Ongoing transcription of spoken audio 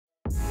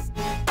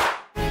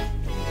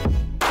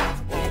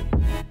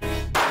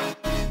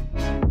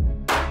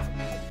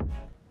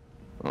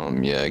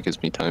Yeah, it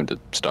gives me time to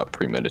stop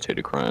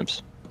premeditated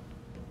crimes.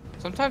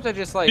 Sometimes I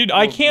just like. Dude,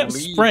 I can't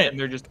sprint. And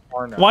there just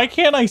are none. Why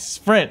can't I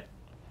sprint?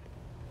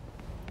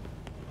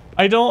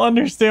 I don't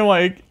understand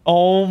why.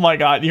 Oh my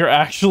god, you're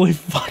actually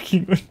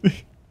fucking with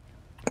me.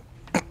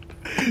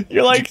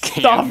 You're like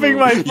stopping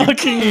my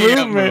fucking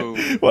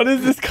movement. What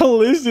is this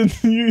collision?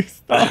 You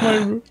stop my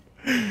movement.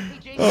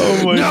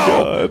 Oh my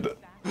god.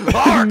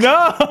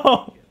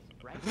 No!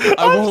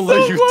 I won't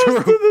let you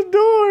through. To the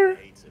door.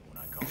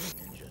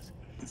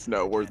 It's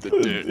not worth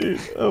it, dude.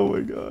 Oh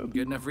my god.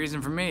 Good enough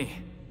reason for me.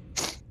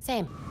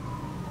 Same.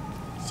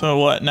 So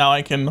what? Now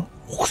I can.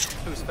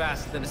 Who's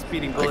faster than a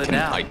speeding bullet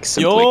now? I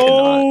simply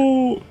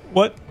cannot.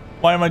 What?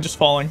 Why am I just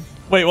falling?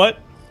 Wait, what?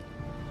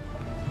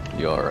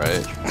 You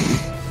alright?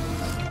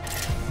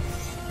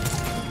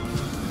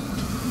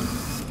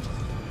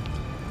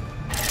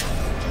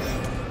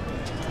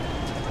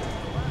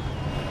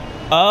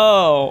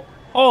 Oh,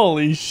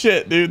 holy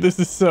shit, dude. This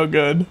is so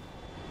good.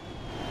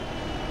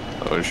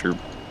 Oh, is your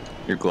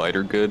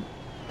glider good?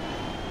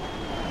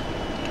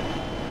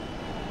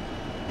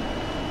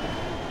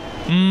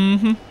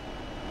 Mm-hmm.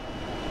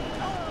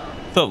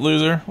 What's up,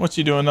 loser? What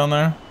you doing down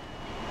there?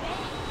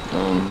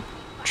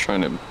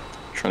 Trying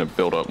to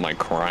build up my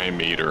crime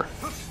meter.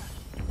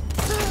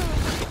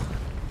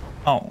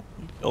 Oh,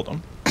 you killed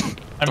him.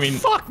 I mean,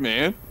 fuck,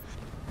 man.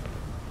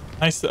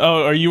 Nice.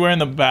 Oh, are you wearing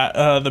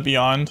the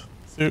Beyond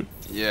suit?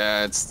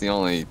 Yeah, it's the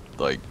only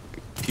like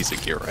piece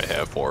of gear I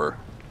have for her.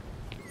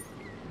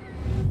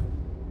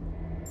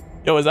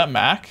 Yo, is that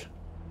Mac?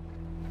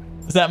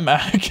 Is that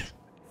Mac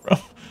from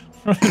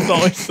It's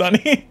Always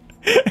Sunny?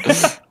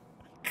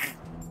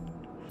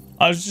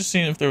 I was just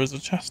seeing if there was a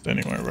chest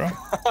anywhere, bro.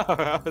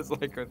 I was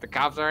like, the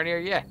cops aren't here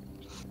yet.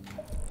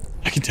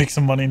 I can take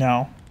some money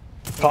now.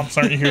 Cops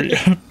aren't here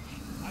yet.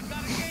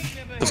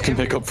 This can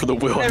make up for the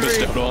wheel I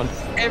missed out on.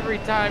 Every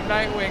time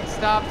Nightwing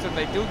stops and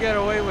they do get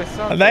away with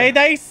something.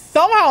 They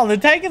somehow they're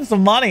taking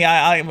some money.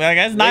 I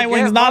guess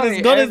Nightwing's not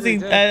as good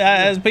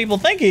as people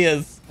think he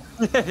is.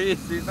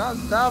 He's not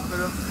stopping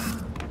him.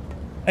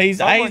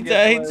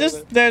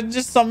 There's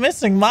just some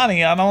missing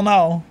money. I don't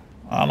know.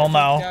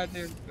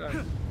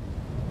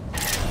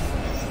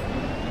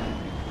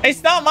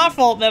 It's not my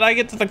fault that I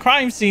get to the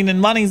crime scene and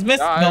money's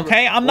missing,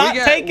 okay? I'm not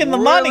taking the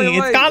money.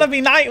 It's gotta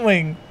be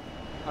Nightwing.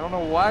 I don't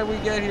know why we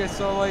get here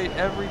so late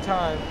every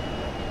time,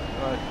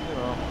 but, you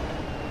know.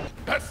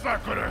 That's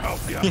not gonna help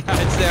you. Yeah,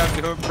 I'd say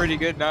I'm doing pretty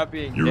good not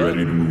being You're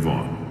ready to move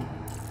on.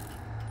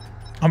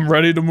 I'm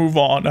ready to move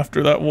on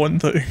after that one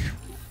thing.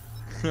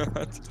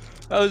 That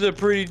was a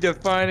pretty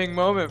defining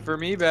moment for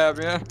me,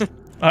 Batman.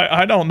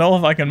 I don't know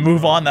if I can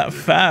move on that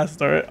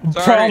fast. All right, I'm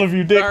proud of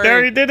you, Dick.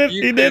 There, he did it.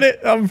 He did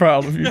it. I'm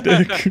proud of you,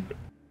 Dick.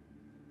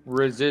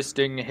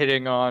 Resisting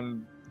hitting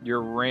on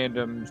your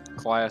random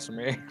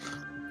classmate.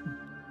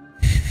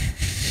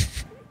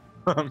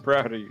 I'm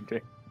proud of you,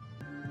 Dick.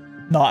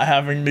 Not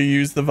having to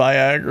use the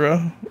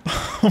Viagra.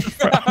 I'm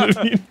proud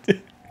of you,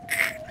 Dick.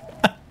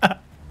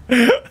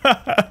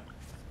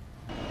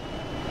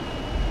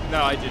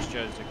 No, I just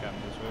chose to come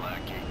this way.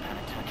 Blackgate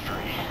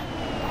Penitentiary,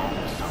 home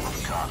to some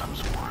of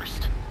Gotham's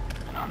worst.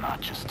 And I'm not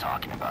just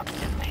talking about the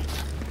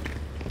inmates.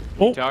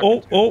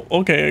 Oh,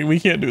 okay, we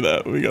can't do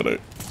that. We gotta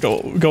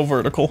go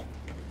vertical.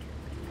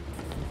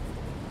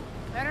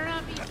 Better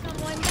not be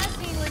someone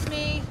messing with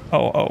me.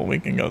 Oh, we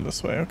can go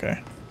this way,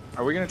 okay.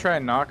 Are we gonna try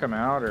and knock him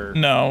out, or?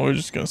 No, we're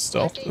just gonna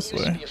stealth this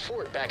used way. to be a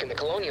fort back in the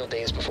colonial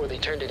days before they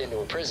turned it into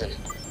a prison.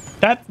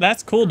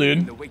 That's cool,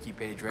 dude. The wiki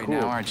page right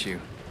now, aren't you?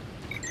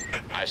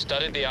 I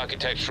studied the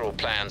architectural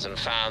plans and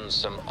found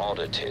some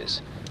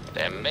oddities.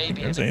 There may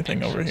be there's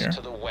anything over here.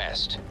 to the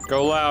west.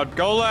 Go loud,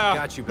 go loud.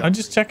 Got you, I'm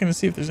just checking to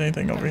see if there's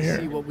anything over here.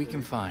 See what we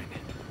can find.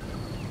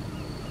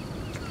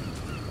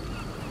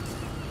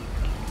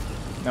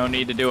 No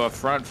need to do a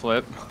front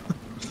flip.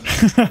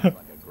 Like a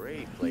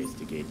great place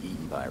to get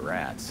eaten by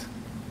rats.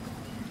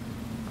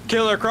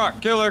 Killer Croc,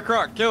 Killer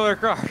Croc, Killer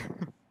Croc.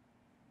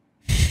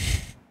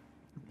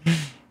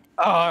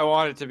 Oh, I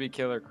want it to be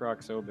Killer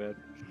Croc so bad.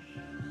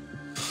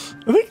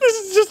 I think this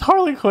is just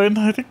Harley Quinn.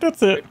 I think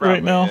that's it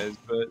right now. Is,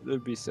 but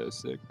it'd be so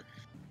sick.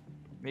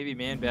 Maybe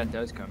Man-Bat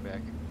does come back.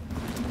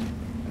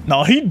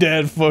 No, he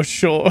dead for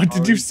sure.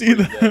 Did you see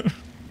that?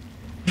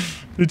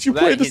 Did you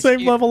play the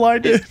same level I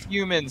did? His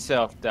human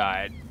self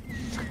died.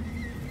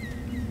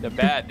 The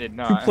bat did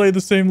not. You play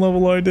the same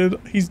level I did.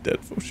 He's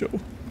dead for sure.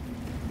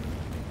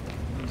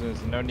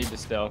 There's no need to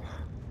stealth.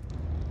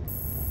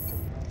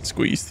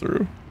 Squeeze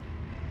through.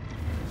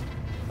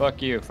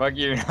 Fuck you. Fuck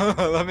you.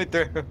 Let me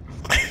through.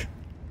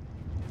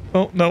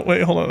 Oh, no,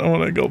 wait, hold on. I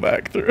want to go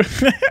back through.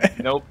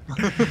 Nope.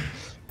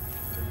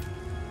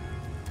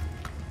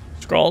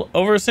 Scroll.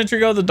 Over a century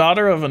ago, the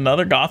daughter of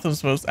another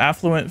Gotham's most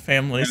affluent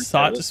family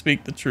sought to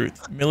speak the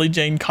truth. Millie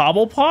Jane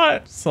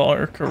Cobblepot saw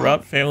her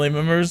corrupt family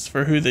members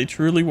for who they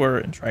truly were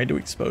and tried to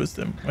expose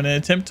them. When an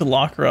attempt to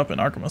lock her up in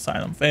Arkham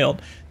Asylum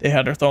failed, they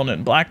had her thrown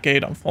in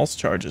Blackgate on false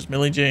charges.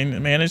 Millie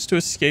Jane managed to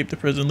escape the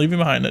prison, leaving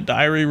behind a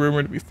diary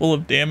rumored to be full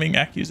of damning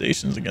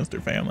accusations against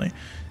her family.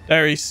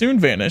 Diary soon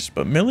vanished,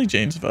 but Millie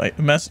Jane's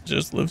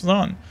messages lives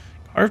on.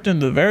 carved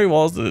into the very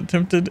walls that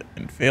attempted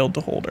and failed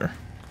to hold her.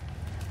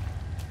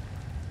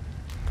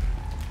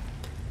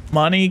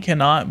 Money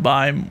cannot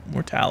buy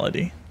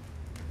mortality.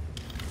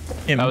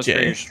 MJ. That was for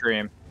your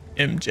stream.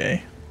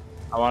 MJ.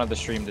 I wanted the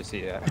stream to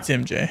see that. It's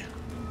MJ.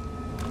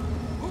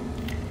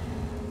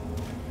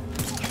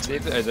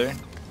 Is there?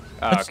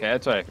 Oh, okay,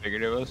 that's what I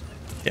figured it was.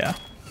 Yeah.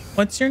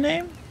 What's your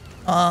name?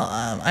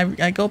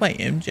 I go by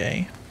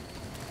MJ.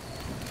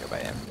 Go by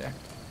MJ.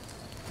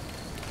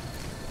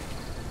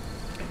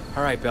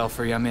 All right,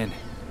 Belfry, I'm in.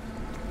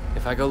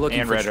 If I go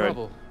looking for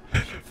trouble, I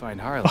should find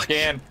Harley.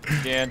 Scan.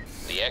 The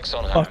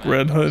Exxon Fuck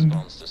Red Hood.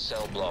 responds to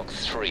cell block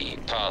 3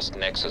 past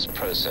Nexus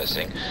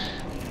processing.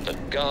 The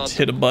guards Just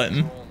hit a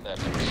button. their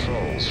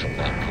controls from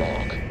that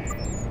block.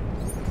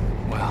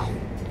 Well,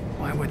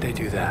 why would they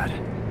do that?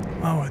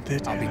 Why would they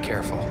do I'll be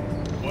careful.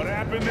 What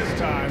happened this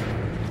time?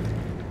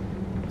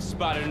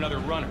 Spotted another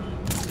runner.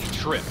 He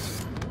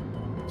tripped.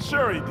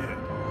 Sure he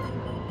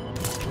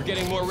did. We're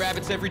getting more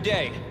rabbits every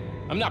day.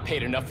 I'm not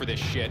paid enough for this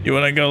shit. You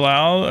want to go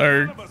loud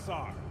or None of us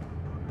are.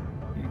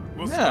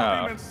 We'll No.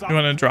 stop him inside you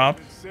want to drop?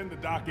 and send the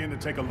doc in to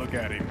take a look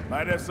at him.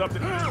 Might have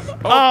something.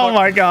 Oh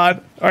my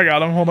god. I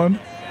got him. Hold on.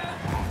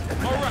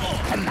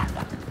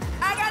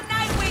 I got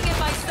Nightwing in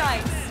my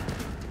sights.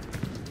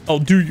 Oh,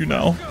 do you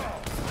know?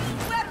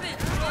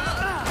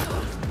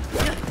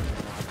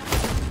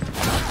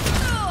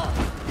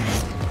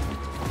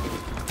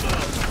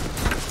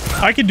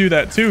 I can do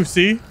that too,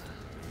 see?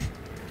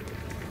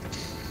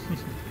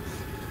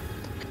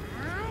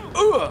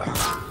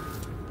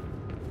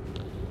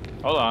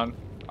 Hold on.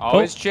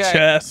 Always check.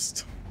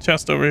 Chest.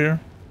 Chest over here.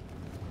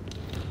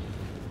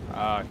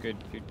 Ah, good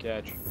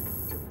catch.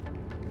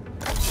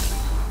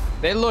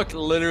 They looked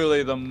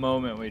literally the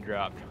moment we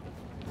dropped.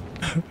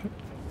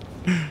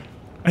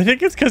 I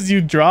think it's because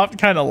you dropped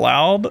kind of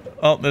loud.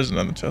 Oh, there's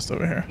another chest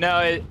over here.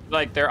 No,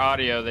 like their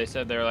audio, they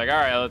said they were like, all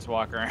right, let's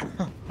walk around.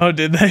 Oh,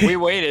 did they? We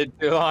waited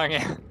too long.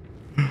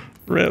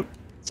 Rip.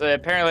 So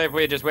apparently if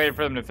we had just waited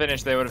for them to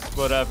finish, they would have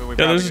split up and we Yeah,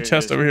 probably there's a could've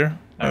chest just, over here,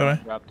 by the way.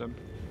 dropped them.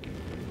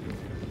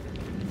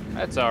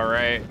 That's all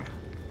right.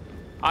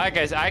 I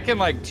guess I can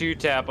like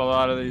 2-tap a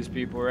lot of these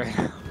people right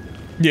now.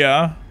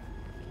 Yeah.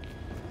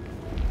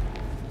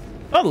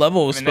 That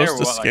level was I mean, they supposed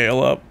to were what, like-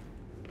 scale up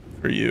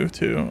for you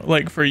too.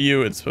 Like for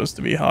you, it's supposed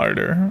to be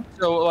harder.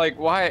 So like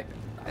why?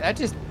 That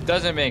just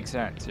doesn't make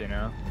sense, you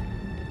know?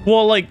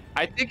 Well, like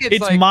I think it's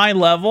like, my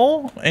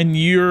level and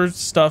your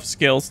stuff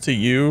scales to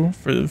you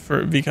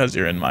for because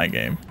you're in my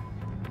game.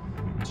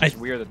 It's just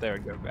weird that they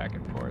would go back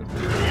and forth.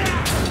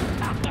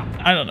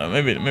 I don't know.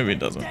 Maybe it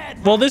doesn't.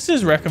 Well, this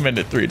is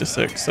recommended 3 to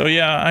 6, so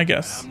yeah, I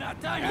guess.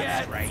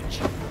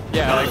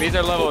 Yeah, like these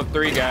are level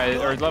 3 guys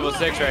or level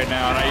 6 right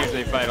now, and I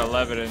usually fight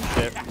 11 and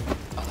shit.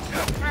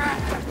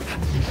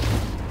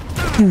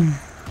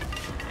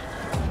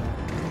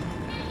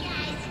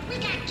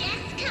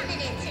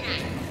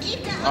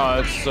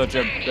 Oh, that's such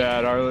a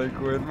bad Harley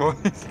Quinn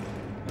voice.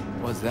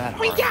 Was that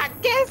We hard?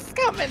 got guests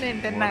coming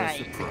in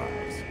tonight.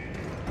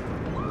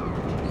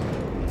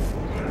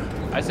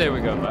 I say we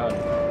go loud.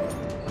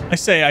 I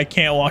say I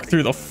can't walk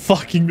through the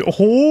fucking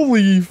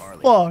holy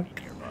fuck.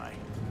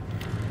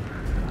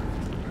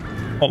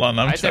 Hold on,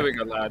 I say we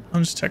go loud.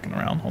 I'm just checking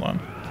around. Hold on.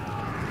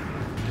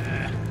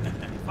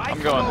 I'm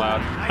going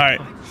loud. All right.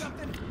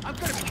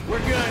 We're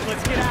good.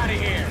 Let's get out of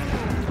here.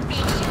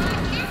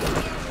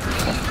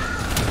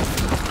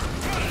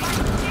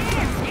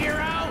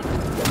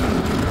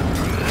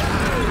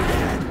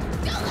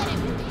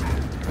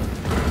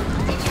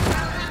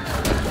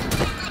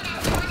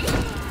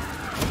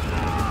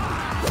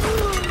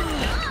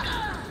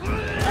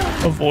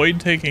 Avoid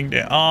taking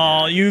damage.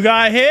 Oh, you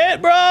got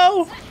hit,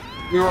 bro.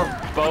 We were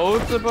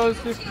both supposed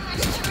to.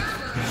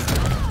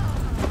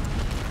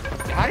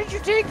 How did you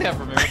take that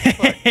from me? What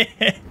the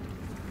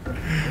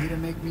fuck? Way to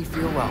make me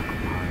feel welcome,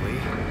 Harley.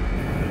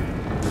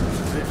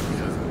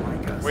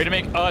 Way to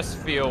make us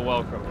feel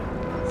welcome.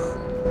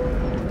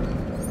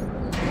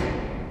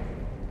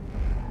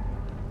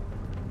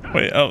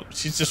 Wait, oh,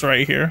 she's just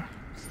right here.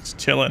 Just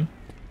chilling.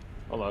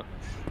 Hello.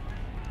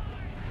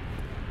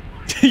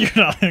 You're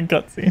not in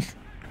cutscene.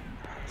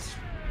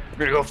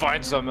 We're gonna go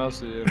find something else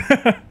to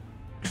do.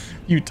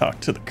 You talk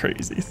to the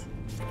crazies.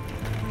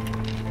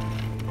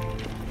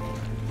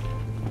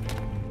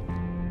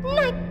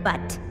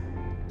 Nightbutt,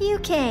 you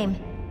came.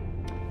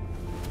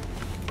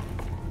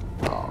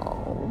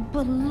 Oh,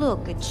 but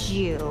look at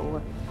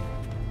you.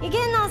 You're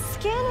getting all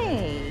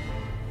skinny.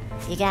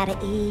 You gotta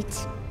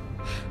eat.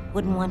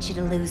 Wouldn't want you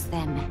to lose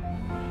them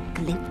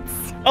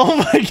glutes. Oh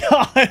my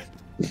god.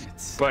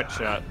 Butt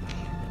shot.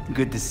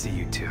 Good to see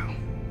you too.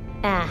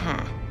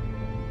 Uh-huh.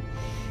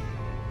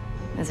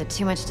 Is it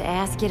too much to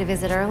ask you to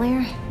visit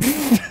earlier?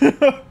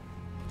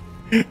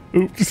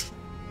 Oops.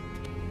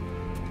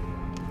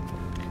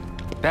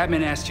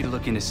 Batman asked you to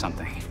look into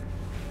something.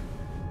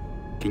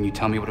 Can you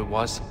tell me what it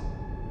was?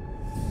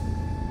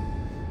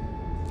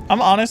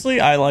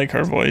 I like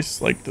her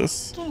voice like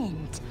this.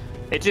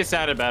 It just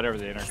sounded bad over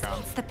the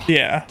intercom.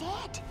 Yeah.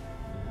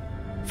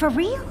 For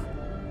real?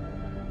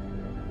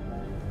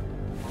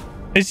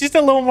 It's just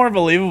a little more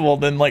believable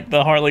than like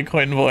the Harley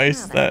Quinn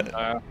voice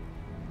that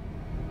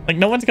like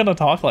no one's gonna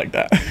talk like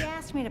that. He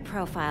asked me to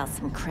profile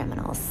some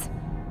criminals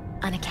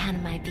on account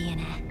of my being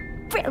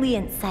a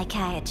brilliant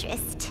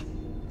psychiatrist.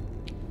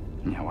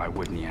 Now, why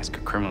wouldn't he ask a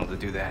criminal to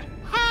do that?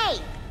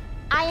 Hey!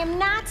 I am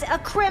not a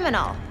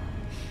criminal.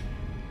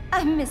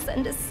 I'm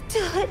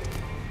misunderstood.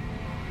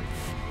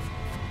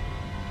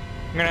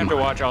 I'm gonna have to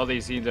watch all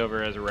these scenes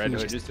over as a Red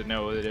Hood just to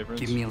know the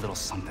difference. Give me a little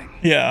something.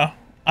 Yeah.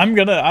 I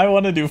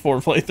want to do 4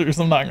 playthroughs,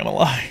 I'm not gonna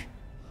lie.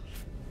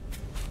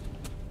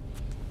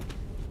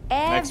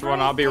 Next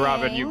one, I'll be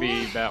Robin, you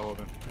be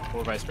Batwoman.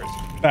 Or vice versa.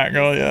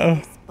 Batgirl,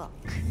 yeah.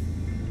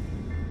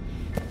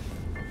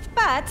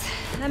 But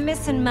I'm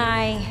missing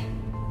my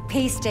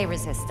piece de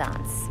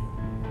resistance.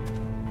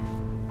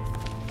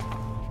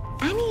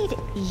 I need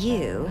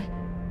you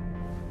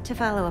to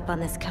follow up on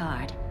this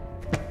card.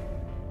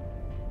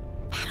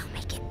 That'll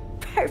make it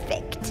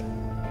perfect.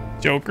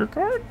 Joker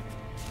card?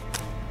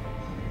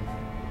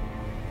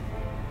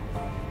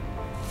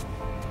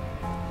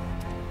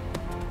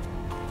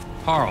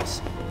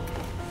 Harles.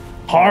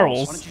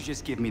 Harles? Why don't you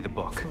just give me the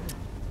book?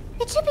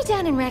 It should be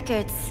down in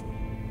records.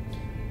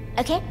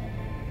 Okay?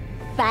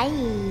 Bye.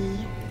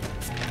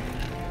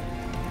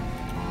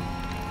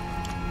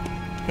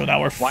 So now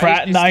we're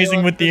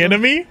fraternizing with the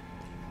enemy?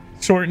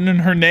 Shortening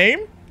her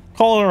name?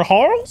 Calling her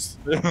Harles?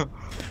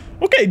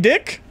 Okay,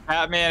 Dick.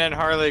 Batman and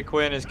Harley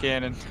Quinn is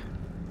canon.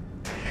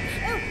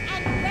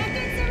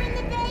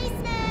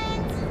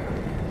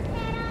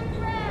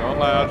 Don't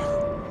loud.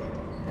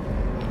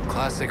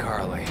 Classic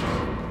Harley.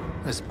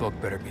 This book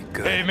better be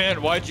good. Hey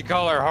man, why'd you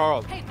call her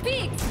Harles? Hey,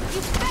 Biggs,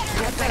 you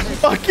better.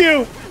 Fuck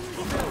you.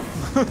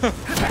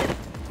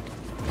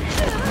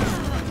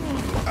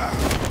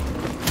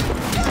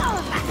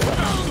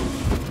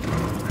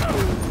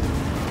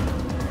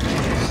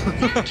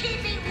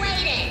 Keep me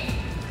waiting.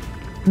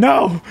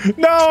 No,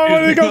 no, I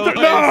want to go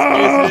through.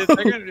 No.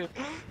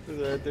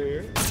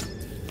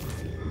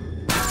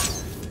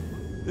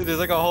 Dude, there's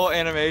like a whole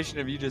animation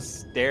of you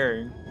just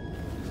staring.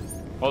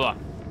 Hold on.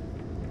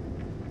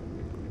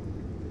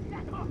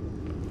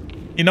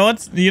 You know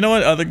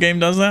what other game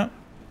does that?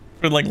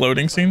 For like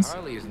loading scenes?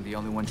 Harley isn't the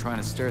only one trying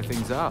to stir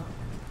things up.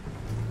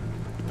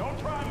 Don't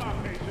try my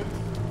patience.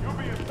 You'll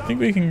be I think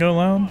we can go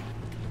loud.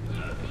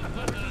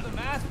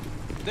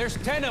 There's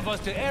 10 of us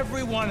to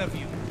every one of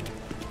you.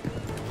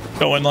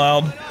 Going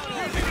loud.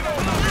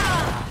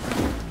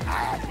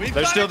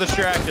 They're still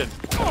distracted.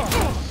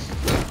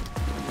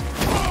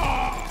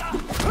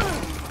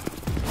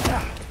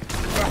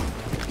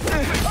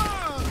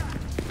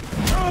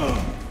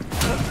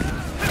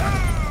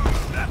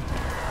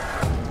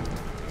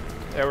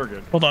 Yeah, we're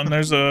good. Hold on,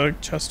 there's a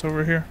chest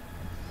over here.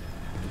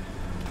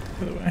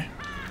 The other way.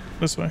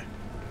 This way.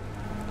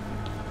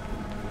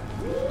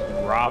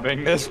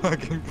 Robbing this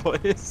fucking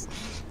place.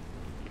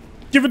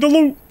 Give it the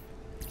loot.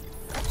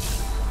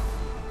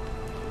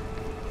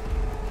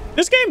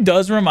 This game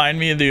does remind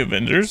me of the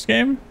Avengers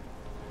game.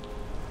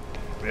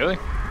 Really?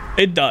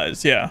 It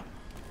does, yeah.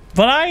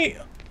 But I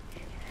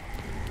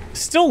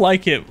still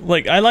like it.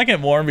 Like, I like it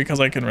more because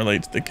I can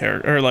relate to the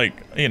character, or like,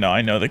 you know,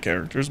 I know the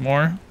characters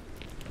more.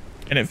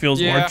 And it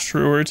feels more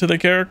truer to the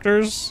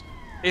characters.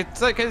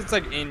 It's like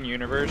in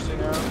universe, you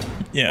know?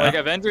 Yeah. Like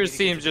Avengers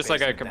seems just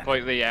like a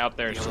completely out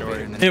there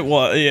story. It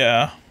was,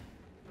 yeah.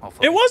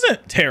 It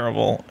wasn't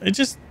terrible. It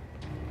just,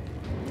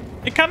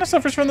 it kind of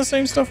suffers from the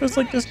same stuff as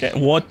like this game.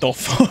 What the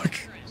fuck?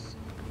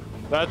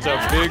 That's a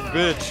big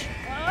bitch.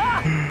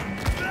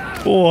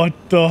 What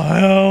the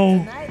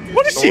hell?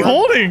 What is she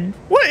holding?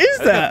 What is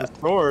that?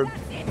 Sword.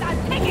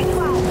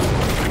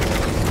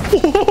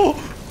 Whoa.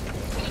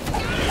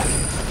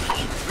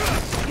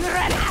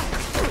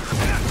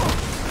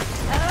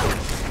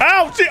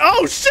 Ow!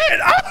 Oh shit!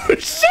 Oh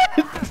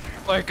shit!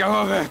 Like, come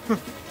on, man.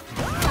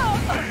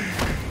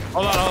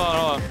 Hold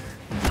on.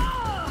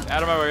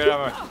 Out of my way, get out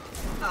of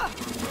my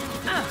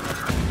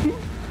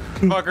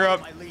way. Fuck her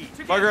up.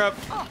 Fuck her up.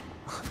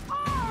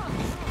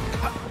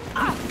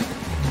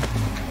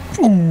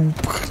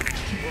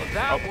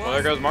 Oh, well,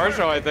 there goes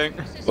Marshall, I think.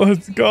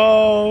 Let's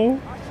go.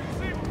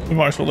 Did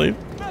Marshall leave?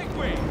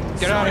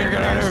 Get out of here,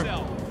 get out of here.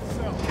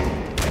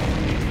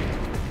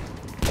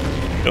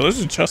 Yo, there's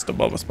a chest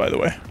above us, by the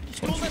way.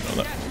 Just want you to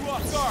know that.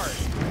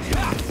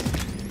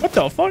 What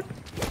the fuck?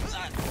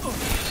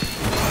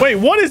 Wait,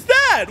 what is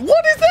that?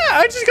 What is that?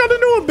 I just got a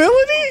new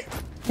ability?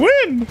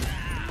 When?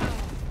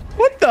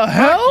 What the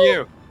hell?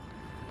 You.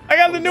 I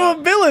got a new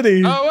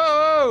ability. Oh,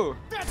 whoa.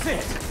 That's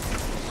it.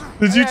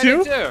 Did you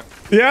too? Yeah?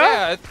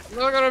 Yeah,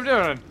 look what I'm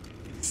doing.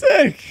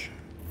 Sick.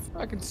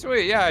 Fucking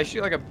sweet. Yeah, I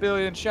shoot like 1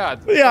 billion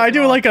shots. Yeah, I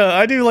do like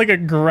a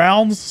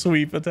ground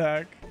sweep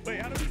attack.